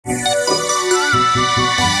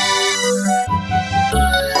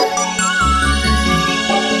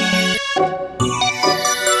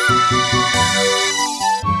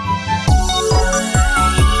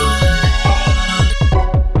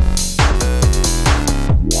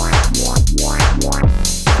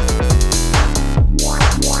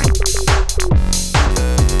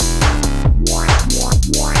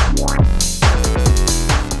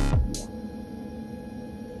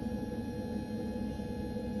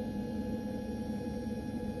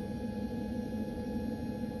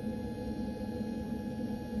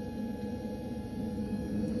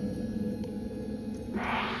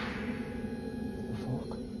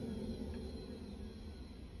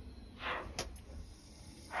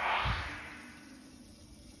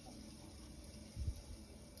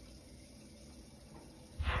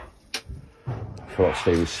I thought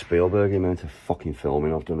Steven Spielberg, the amount of fucking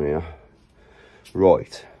filming I've done here.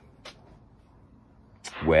 Right.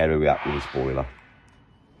 Where are we at with this boiler?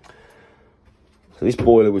 So this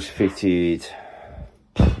boiler was fitted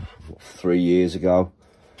 3 years ago.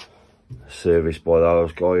 Serviced by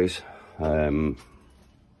those guys. And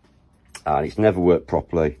it's never worked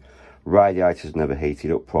properly. Radiators never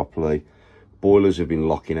heated up properly. Boilers have been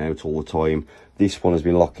locking out all the time. This one has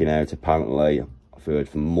been locking out apparently. I've heard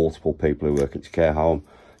from multiple people who work at the care home.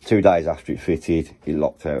 2 days after it fitted, it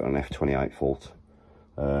locked out an F83 fault.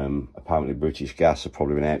 Apparently British Gas have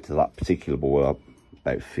probably been out to that particular boiler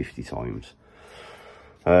about 50 times.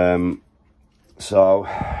 So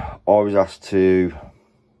I was asked to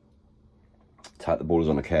take the boilers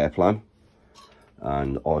on a care plan,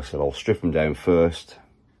 and I said I'll strip them down first,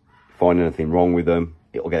 find anything wrong with them,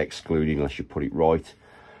 it'll get excluded unless you put it right,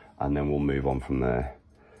 and then we'll move on from there.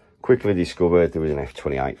 Quickly discovered there was an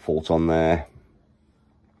F88 fault on there,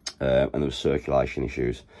 and there was circulation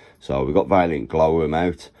issues. So we got Vaillant Glowworm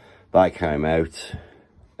out. They came out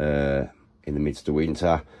in the midst of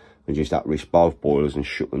winter and just at-risk both boilers and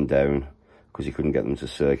shut them down because you couldn't get them to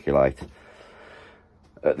circulate.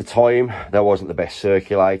 At the time, there wasn't the best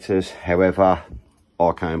circulators. However,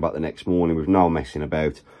 I came back the next morning with no messing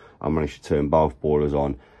about. I managed to turn both boilers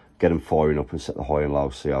on, get them firing up and set the high and low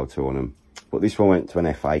CO2 on them. But this one went to an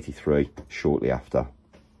F83 shortly after.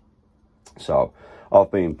 So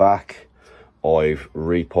I've been back, I've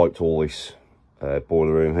repiped all this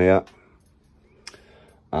boiler room here,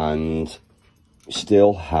 and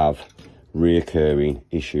still have reoccurring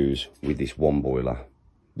issues with this one boiler.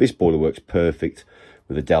 This boiler works perfect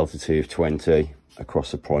with a delta T of 20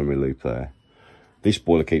 across the primary loop there. This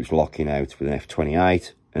boiler keeps locking out with an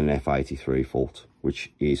F28 and an F83 fault,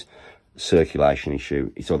 which is a circulation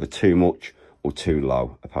issue. It's either too much or too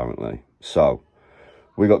low, apparently. So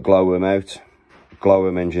we got Glowworm out.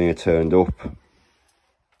 Glowworm engineer turned up,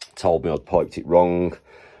 told me I'd piped it wrong.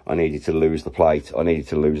 I needed to lose the plate. I needed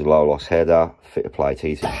to lose the low loss header, fit a plate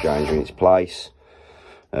heat exchanger in its place,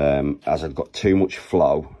 as I'd got too much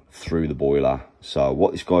flow through the boiler. So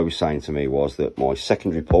what this guy was saying to me was that my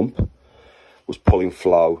secondary pump was pulling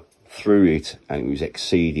flow through it, and it was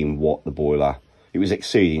exceeding what the boiler, it was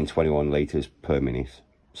exceeding 21 litres per minute.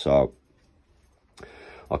 So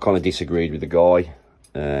I kind of disagreed with the guy.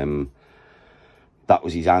 That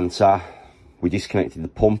was his answer. We disconnected the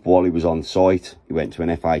pump while he was on site. He went to an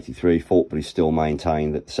F83 fault, but he still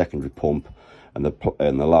maintained that the secondary pump and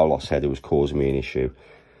the low loss header was causing me an issue.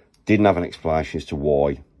 Didn't have an explanation as to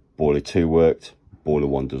why boiler 2 worked, boiler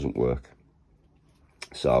 1 doesn't work.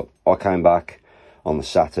 So I came back on the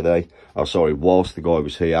Saturday. Oh, sorry, whilst the guy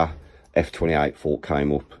was here, F28 fault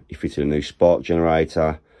came up. He fitted a new spark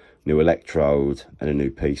generator, new electrode, and a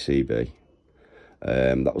new PCB.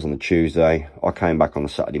 That was on the Tuesday. I came back on the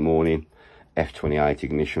Saturday morning. F28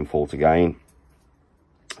 ignition fault again.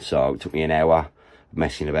 So it took me an hour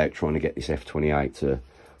messing about trying to get this F28 to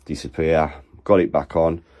disappear. Got it back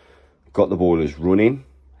on, got the boilers running.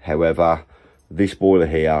 However, this boiler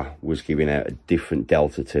here was giving out a different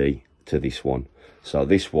delta T to this one. So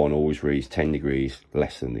this one always reads 10 degrees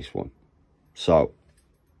less than this one. So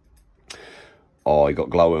I got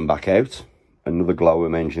Glowworm back out. Another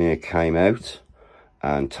Glowworm engineer came out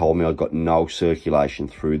and told me I'd got no circulation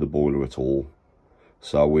through the boiler at all.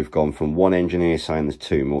 So we've gone from one engineer saying there's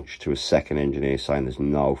too much to a second engineer saying there's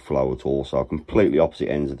no flow at all. So completely opposite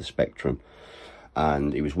ends of the spectrum.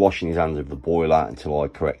 And he was washing his hands of the boiler until I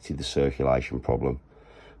corrected the circulation problem.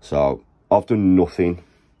 So I've done nothing,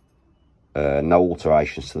 no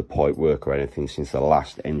alterations to the pipe work or anything since the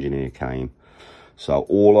last engineer came. So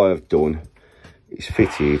all I have done is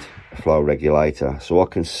fitted a flow regulator so I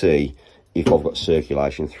can see if I've got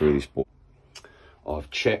circulation through this boiler. I've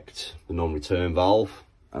checked the non-return valve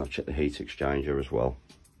and I've checked the heat exchanger as well.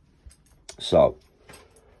 So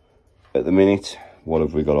at the minute. What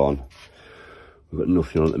have we got on? We've got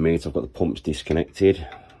nothing on at the minute. I've got the pumps disconnected.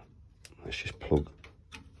 Let's just plug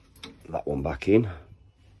that one back in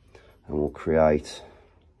and we'll create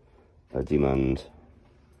a demand.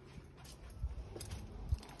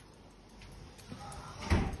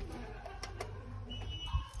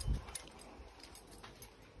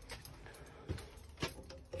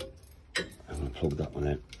 I'm going to plug that one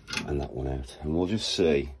out and that one out, and we'll just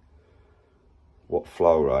see what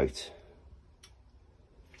flow rate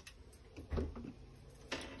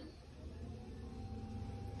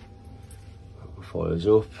fires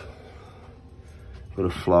up. Got a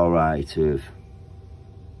flow rate of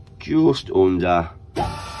just under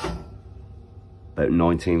about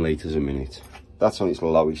 19 litres a minute. That's on its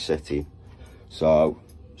lowest setting. So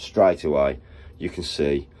straight away you can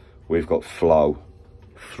see we've got flow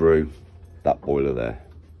through that boiler there.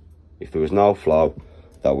 If there was no flow,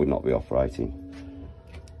 that would not be operating.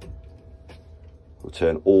 We'll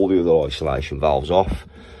turn all the other isolation valves off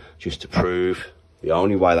just to prove the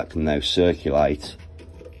only way that can now circulate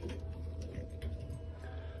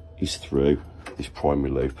is through this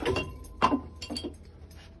primary loop.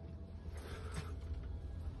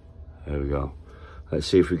 There we go. Let's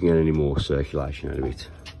see if we can get any more circulation out of it.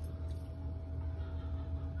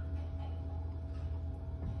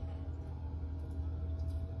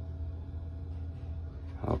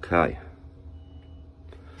 Okay.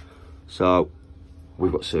 So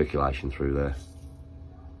we've got circulation through there.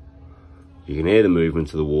 You can hear the movement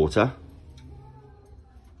of the water.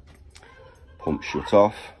 Pump shut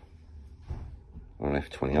off on an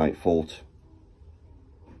F28 fault.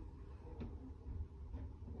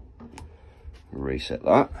 Reset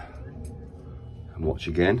that and watch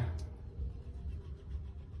again.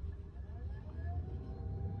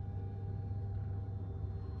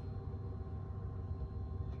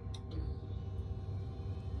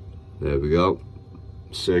 There we go.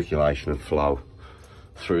 Circulation and flow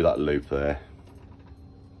through that loop there.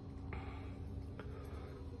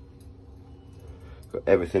 Got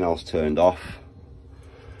everything else turned off.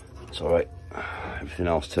 It's alright. Everything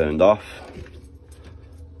else turned off.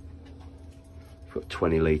 Got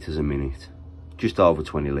 20 litres a minute. Just over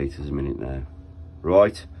 20 litres a minute now.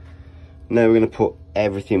 Right. Now we're going to put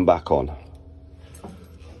everything back on.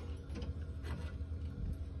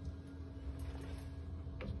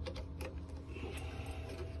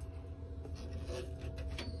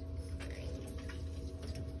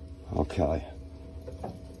 Okay,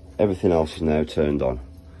 everything else is now turned on,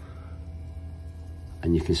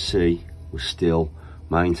 and you can see we're still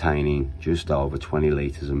maintaining just over 20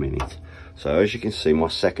 litres a minute. So as you can see, my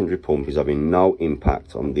secondary pump is having no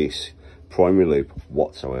impact on this primary loop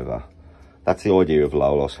whatsoever. That's the idea of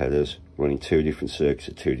low loss headers, running two different circuits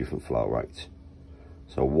at two different flow rates.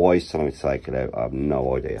 So why it's telling me to take it out, I have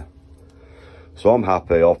no idea. So I'm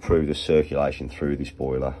happy. I've proved the circulation through this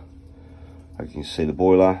boiler. As you can see, the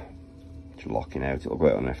boiler locking out, it'll go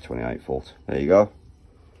out on F28 fault. There you go.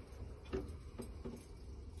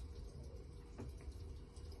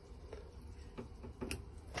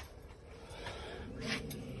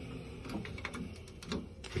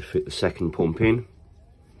 We fit the second pump in,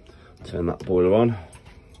 turn that boiler on.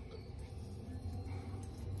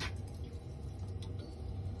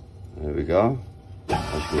 There we go.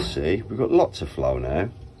 As you can see, we've got lots of flow now.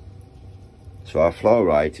 So our flow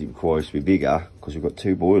rate requires to be bigger because we've got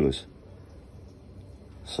two boilers.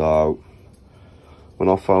 So when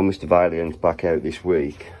I phone Mr. Vaillant back out this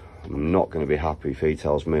week, I'm not going to be happy if he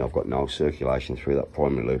tells me I've got no circulation through that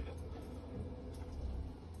primary loop.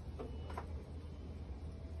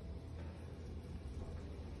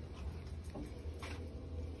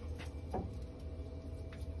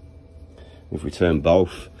 If we turn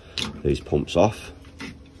both these pumps off,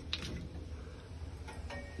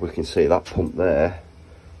 we can see that pump there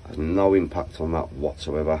has no impact on that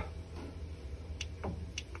whatsoever.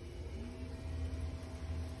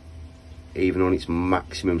 Even on its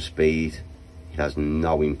maximum speed, it has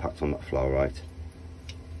no impact on that flow rate.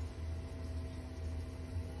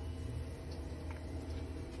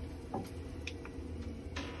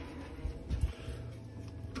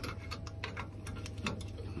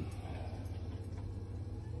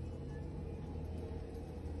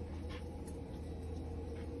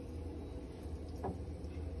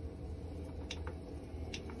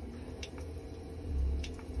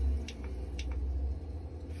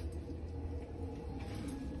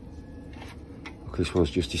 This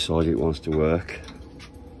one's just decided it wants to work.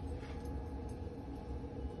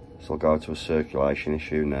 So I'll go to a circulation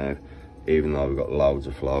issue now. Even though we've got loads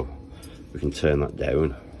of flow, we can turn that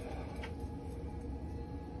down.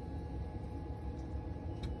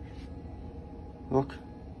 Look,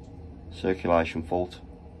 circulation fault.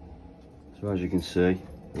 So as you can see,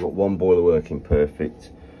 we've got one boiler working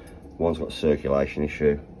perfect, one's got a circulation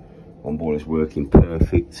issue. One boiler's working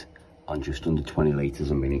perfect on just under 20 litres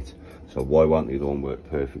a minute. So why won't the other one work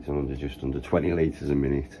perfect on just under 20 litres a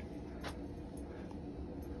minute?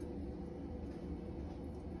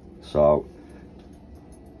 So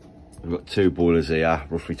we've got two boilers here,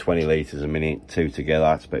 roughly 20 litres a minute, two together,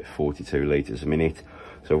 that's about 42 litres a minute.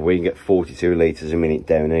 So if we can get 42 litres a minute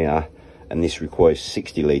down here, and this requires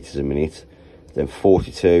 60 litres a minute, then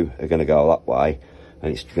 42 are going to go that way,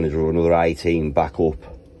 and it's going to draw another 18 back up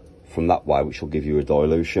from that way, which will give you a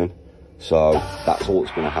dilution. So that's all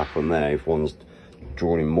that's going to happen there. If one's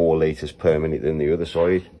drawing more litres per minute than the other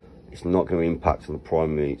side, it's not going to impact on the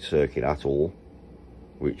primary circuit at all,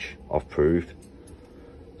 which I've proved.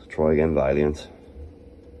 So try again, Vaillant.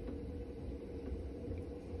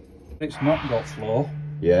 It's not got flow.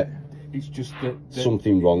 Yeah. It's just that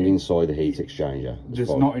something wrong inside the heat exchanger. There's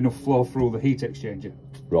not enough flow through the heat exchanger.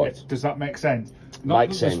 Right. Does that make sense?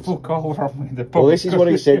 Makes sense. There's fuck all wrong with the pump. Well, this is what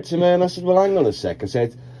he said to me, and I said, well, hang on a sec. I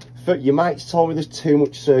said, your mates told me there's too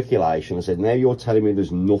much circulation. I said, now you're telling me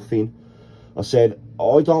there's nothing. I said,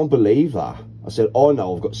 I don't believe that. I said, I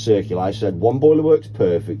know I've got circulation. I said, one boiler works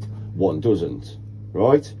perfect, one doesn't.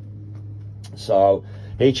 Right? So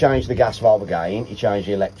he changed the gas valve again, he changed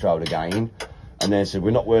the electrode again, and then said,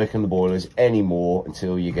 we're not working the boilers anymore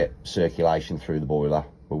until you get circulation through the boiler.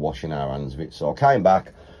 We're washing our hands of it. So I came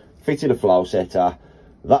back, fitted a flow setter.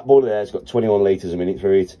 That boiler there's got 21 litres a minute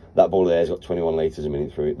through it. That boiler there's got 21 litres a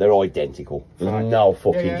minute through it. They're identical. There's no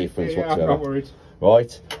fucking difference whatsoever. I'm not worried.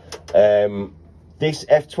 Right? This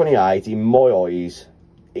F28, in my eyes,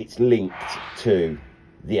 it's linked to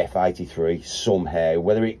the F83 somehow.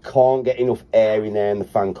 Whether it can't get enough air in there and the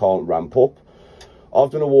fan can't ramp up.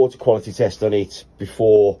 I've done a water quality test on it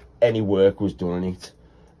before any work was done on it,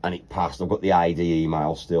 and it passed. I've got the AD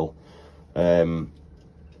email still.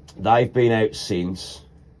 They've been out since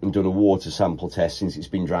and done a water sample test since it's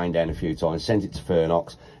been drained down a few times, sent it to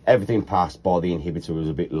Fernox. Everything passed, by the inhibitor was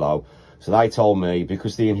a bit low. So they told me,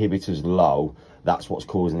 because the inhibitor's low, that's what's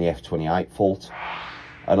causing the F28 fault.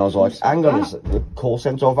 And I was like, hang on, the call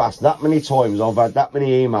centre, I've asked that many times, I've had that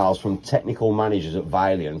many emails from technical managers at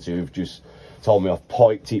Vaillant who've just told me I've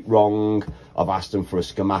piped it wrong. I've asked them for a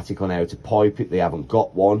schematic on how to pipe it, they haven't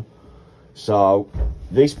got one. So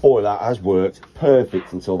this boiler has worked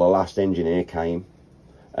perfect until the last engineer came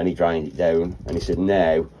and he drained it down, and he said,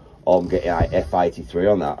 now I'm getting a F83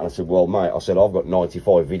 on that. And I said, well mate, I said, I've got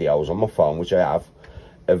 95 videos on my phone, which I have,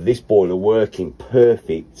 of this boiler working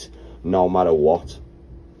perfect no matter what.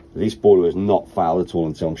 This boiler has not failed at all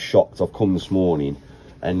until I'm shocked. I've come this morning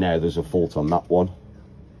and now there's a fault on that one.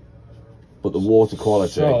 But the water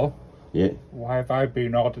quality... So, yeah. Why have I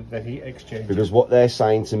been ordered the heat exchanger? Because what they're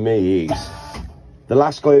saying to me is, the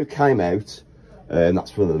last guy who came out, and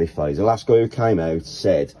that's for the lift phase, the last guy who came out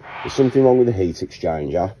said there's something wrong with the heat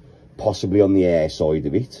exchanger, possibly on the air side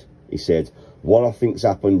of it. He said, what I think's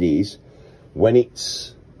happened is, when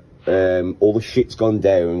it's, all the shit's gone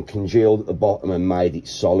down, congealed at the bottom and made it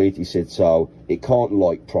solid, he said, so it can't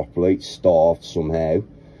light properly, it's starved somehow.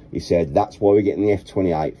 He said, that's why we're getting the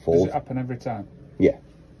F28 fault. Does it happen every time? Yeah.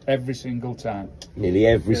 Every single time? Nearly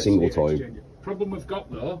every single time. Exchanger. Problem we've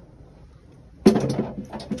got though...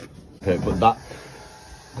 Okay, but that...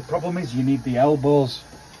 The problem is you need the elbows.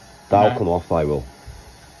 That'll come off, they will.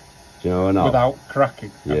 Do you know or not? Without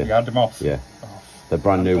cracking. Yeah. Have you had them off? Yeah. Oh, they're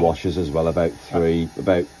brand new washers as well, about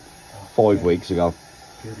 5 weeks ago.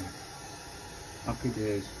 Happy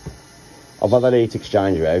days. I've had that heat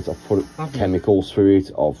exchanger out, I've put chemicals through it,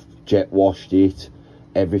 I've jet washed it,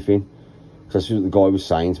 everything. So that's what the guy was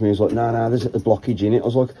saying to me. He was like, no, there's a blockage in it. I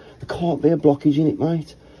was like, there can't be a blockage in it,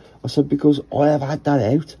 mate. I said, because I have had that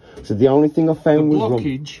out. So the only thing I found was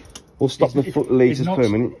blockage. We'll stop the litres per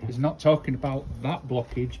minute. He's not talking about that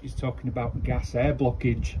blockage, he's talking about gas air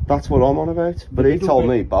blockage. That's what I'm on about. But he told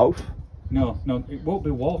me both. No, it won't be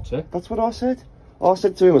water. That's what I said. I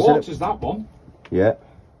said to him, Water's that one. Yeah.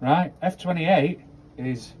 Right, F28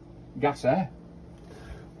 is gas air.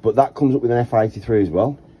 But that comes up with an F83 as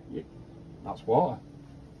well. Yeah, that's water.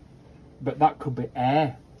 But that could be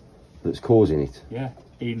air. That's causing it. Yeah,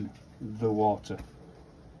 in the water.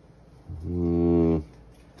 I'm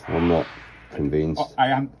not convinced. I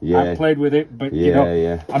am. Yeah. I've played with it, but you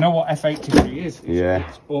know, I know what F83 is.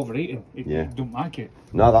 It's overheating. It don't like it.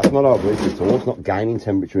 No, that's not overheating at all. It's not gaining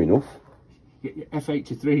temperature enough.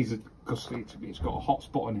 F83 is because it's got a hot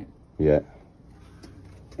spot on it. Yeah.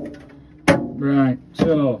 Right.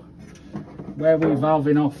 So, where are we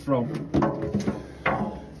valving off from?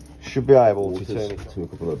 Should be able to turn it to a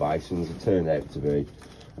couple of basins. It turned out to be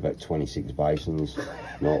about 26 basins,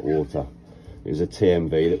 not water. It was a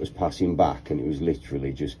TMV that was passing back, and it was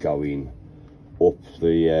literally just going up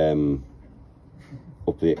the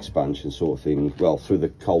expansion sort of thing, well, through the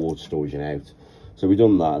cold water storage and out. So we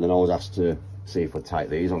done that, and then I was asked to see if I'd take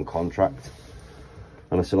these on contract.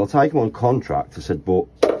 And I said, I'll take them on contract. I said, but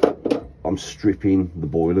I'm stripping the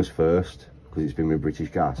boilers first, because it's been with British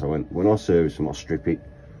Gas. I went, when I service them, I'll strip it,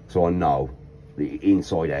 so I know the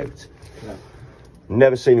inside out. Yeah.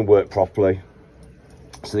 Never seen it work properly.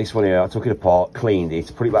 So this one here, I took it apart, cleaned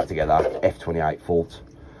it, put it back together, F88 fault.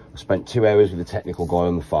 I spent 2 hours with the technical guy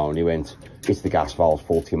on the phone. He went, it's the gas valve's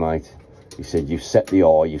faulty, mate. He said, you've set the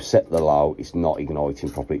high, you've set the low, it's not igniting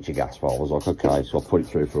properly, it's your gas valve. I was like, okay, so I put it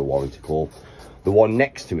through for a warranty call. The one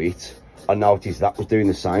next to it, I noticed that was doing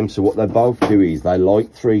the same. So what they both do is they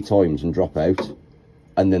light 3 times and drop out,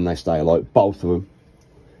 and then they stay alight, both of them.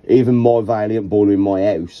 Even my Vaillant boiler in my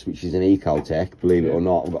house, which is an Ecotech, believe it or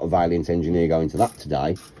not, I've got a Vaillant engineer going to that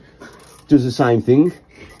today, does the same thing,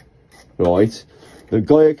 right? The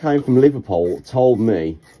guy who came from Liverpool told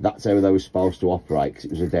me that's how they were supposed to operate, because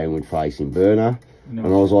it was a downward facing burner. No.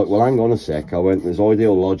 And I was like, well, hang on a sec. I went, there's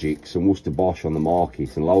Ideal Logics and Worcester Bosch on the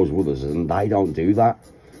market and loads of others, and they don't do that.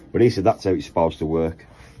 But he said that's how it's supposed to work.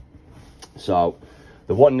 So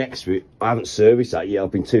the one next to it, I haven't serviced that yet.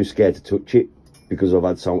 I've been too scared to touch it because I've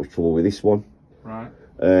had so much trouble with this one. Right.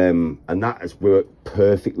 And that has worked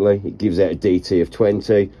perfectly. It gives out a DT of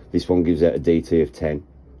 20. This one gives out a DT of 10,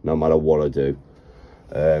 no matter what I do.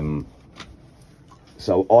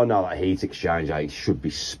 So I know that heat exchanger, it should be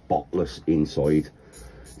spotless inside.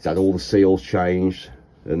 It's had all the seals changed,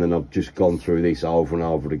 and then I've just gone through this over and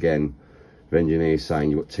over again. The engineers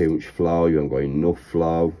saying you've got too much flow, you haven't got enough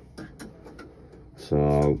flow.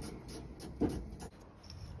 So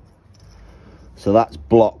that's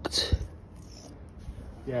blocked.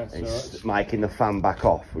 Yeah, so it's making the fan back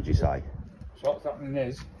off, would you say? So what's happening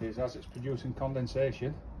is as it's producing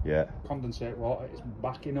condensation, yeah, condensate water, it's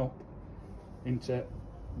backing up into the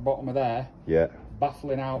bottom of there, yeah,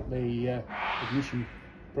 baffling out the ignition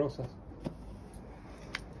process.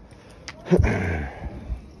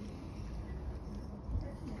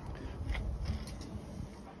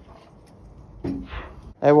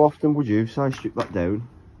 How often would you say strip that down?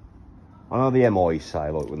 I know the MIs say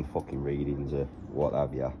like when the fucking readings are what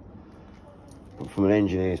have you, but from an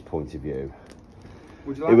engineer's point of view,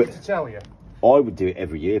 would you like me to tell you? I would do it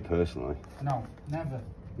every year personally. No, never.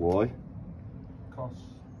 Why? Because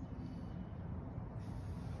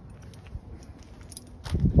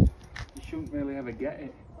you shouldn't really ever get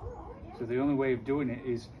it. So the only way of doing it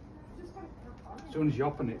is as soon as you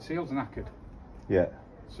open it, seal's knackered. Yeah.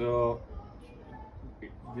 So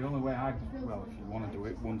the only way well, if you want to do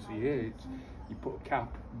it once a year, it's you put a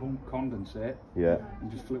cap, bump condensate, yeah,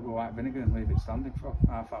 and just flip with white vinegar and leave it standing for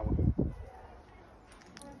half hour.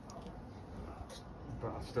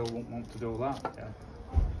 But I still won't want to do that.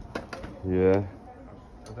 Yeah.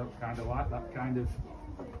 I don't kind of like that kind of.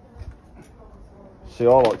 See, I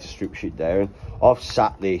like to strip shit down. I've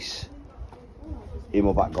sat this in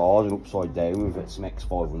my back garden upside down. We've got some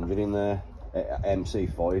X500 in there,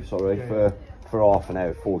 MC5, sorry, yeah, for half an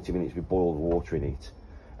hour, 40 minutes with boiled water in it,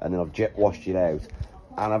 and then I've jet washed it out,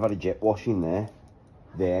 and I've had a jet wash in there,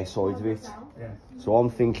 the air side of it. Yeah. So I'm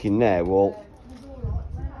thinking now, well,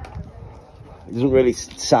 it doesn't really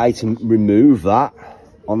say to remove that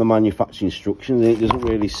on the manufacturing instructions. It doesn't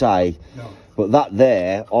really say. No. But that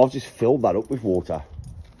there, I've just filled that up with water.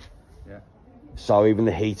 Yeah. So even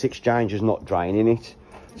the heat exchanger's not draining it.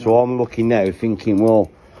 No. So I'm looking now thinking, well,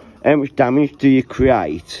 how much damage do you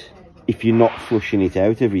create if you're not flushing it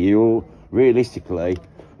out every year? Well, realistically,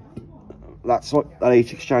 that's like, that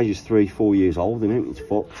heat exchanger's 3-4 years old, isn't it? It's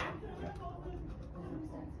fucked.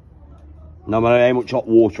 No matter how much hot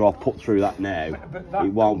water I put through that now, but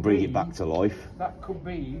it won't bring it back to life. That could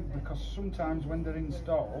be because sometimes when they're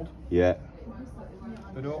installed, yeah,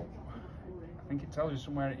 they don't. I think it tells you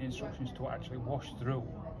somewhere in the instructions to actually wash through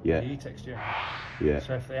the heat exchanger. Yeah.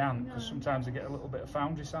 So if they aren't, because sometimes they get a little bit of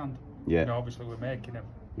foundry sand. Yeah. You know, obviously we're making them.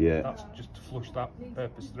 Yeah. That's just to flush that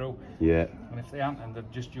purpose through. Yeah. And if they aren't, and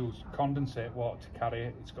they've just used condensate water to carry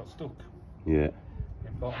it, it's got stuck. Yeah.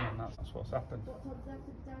 In bottom, and that's what's happened.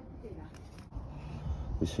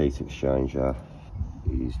 This heat exchanger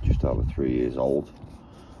is just over 3 years old.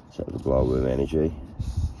 It's out of the Glowworm Energy,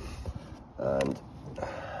 and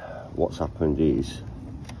what's happened is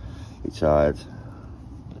it's had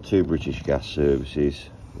 2 British Gas services,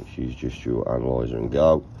 which is just your analyzer and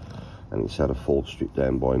go, and it's had a full strip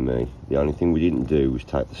down by me. The only thing we didn't do was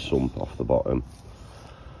take the sump off the bottom.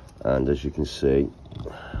 and as you can see,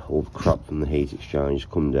 all the crap from the heat exchanger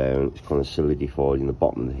come down. It's kind of solidified in the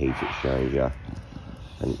bottom of the heat exchanger,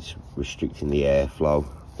 and it's restricting the airflow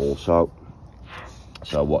also.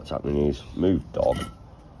 So what's happening is, move dog,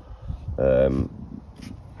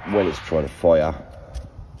 when it's trying to fire,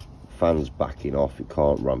 fan's backing off, it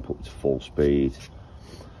can't ramp up to full speed.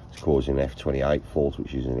 It's causing F28 fault,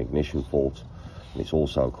 which is an ignition fault, and it's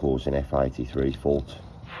also causing F83 fault,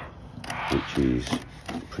 which is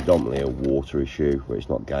predominantly a water issue, where it's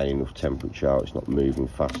not gaining enough temperature, it's not moving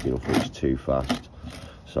fast enough, or it's too fast.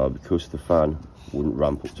 So because the fan wouldn't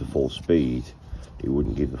ramp up to full speed, it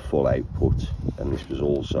wouldn't give the full output, and this was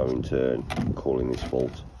also in turn causing this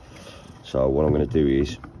fault. So what I'm going to do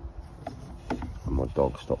is, when my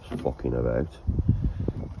dog stops fucking about,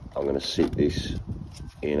 I'm going to sit this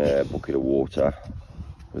in a bucket of water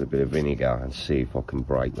with a bit of vinegar and see if I can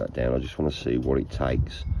break that down. I just want to see what it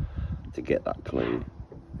takes to get that clean.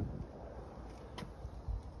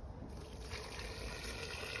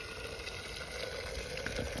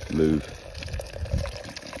 Move.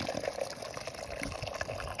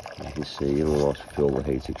 As you can see, you know, to fill the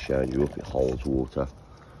heat exchanger up, it holds water.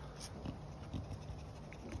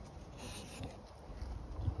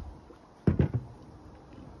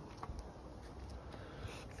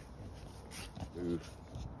 Move.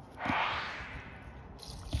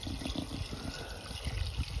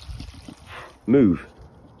 Move.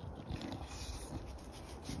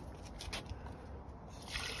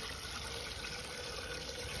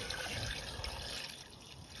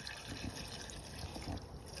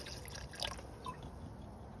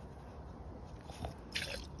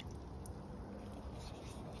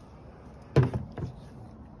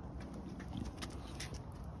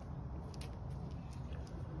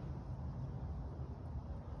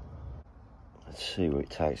 Let's see what it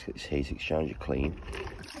takes to get this heat exchanger clean.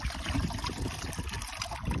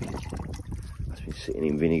 It's been sitting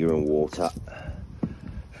in vinegar and water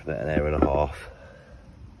for about an hour and a half.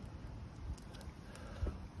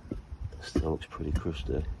 Still looks pretty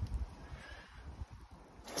crusty.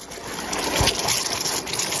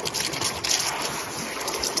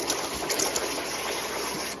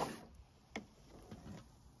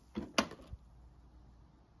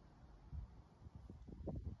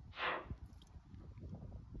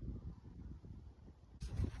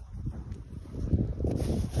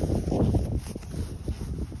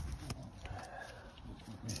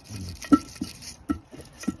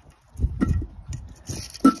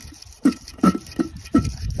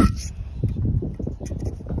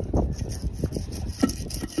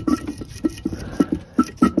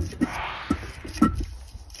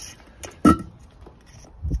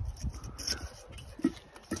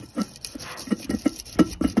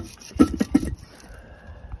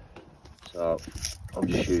 So I'm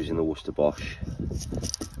just using the Worcester Bosch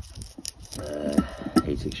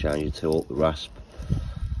heat exchanger tool, the rasp.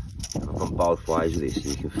 And I've gone both ways with this, and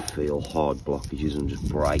you can feel hard blockages and just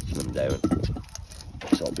breaking them down.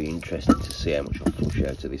 So it'll be interesting to see how much I'll flush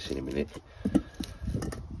out of this in a minute. Look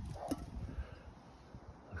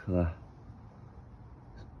at that.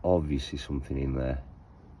 There's obviously something in there.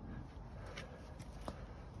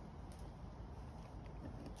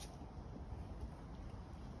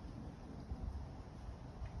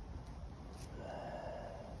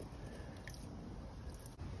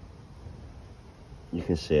 You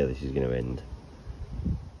can see how this is going to end.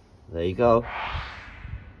 There you go.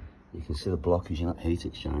 You can see the blockage in that heat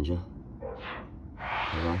exchanger.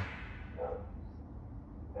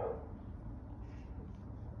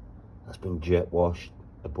 That's been jet washed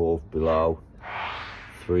above, below.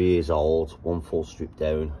 3 years old, 1 full strip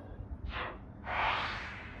down.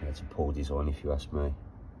 Yeah, it's a poor design if you ask me. Look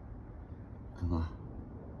at that.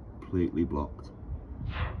 Completely blocked.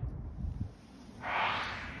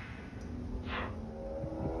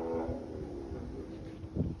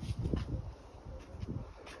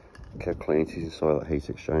 Look how clean it is inside that heat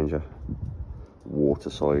exchanger. Water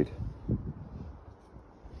side.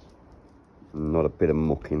 Not a bit of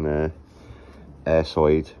muck in there. Air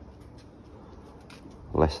side.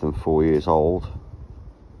 Less than 4 years old. Look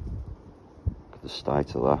at the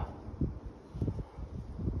state of that.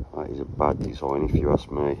 That is a bad design if you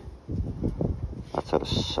ask me. That's had a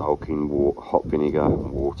soaking hot vinegar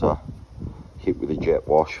and water. Hit with a jet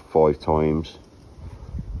wash 5 times.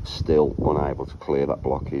 Still unable to clear that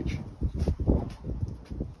blockage.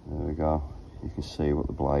 There we go. You can see what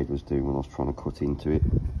the blade was doing when I was trying to cut into it.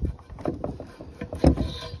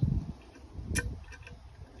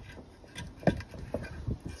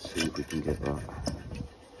 Let's see if we can get that.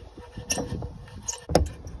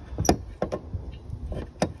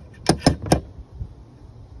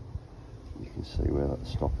 You can see where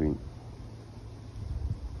that's stopping.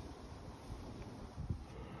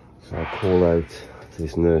 So I call out to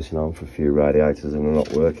this nursing home for a few radiators and they're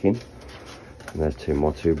not working. And there's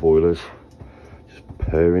my two boilers just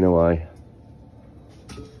purring away.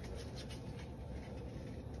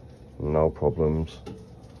 No problems.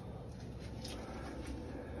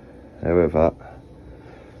 However,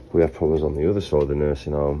 we have problems on the other side of the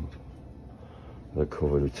nursing home. They're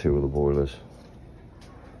covered with two of the boilers.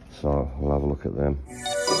 So we'll have a look at them.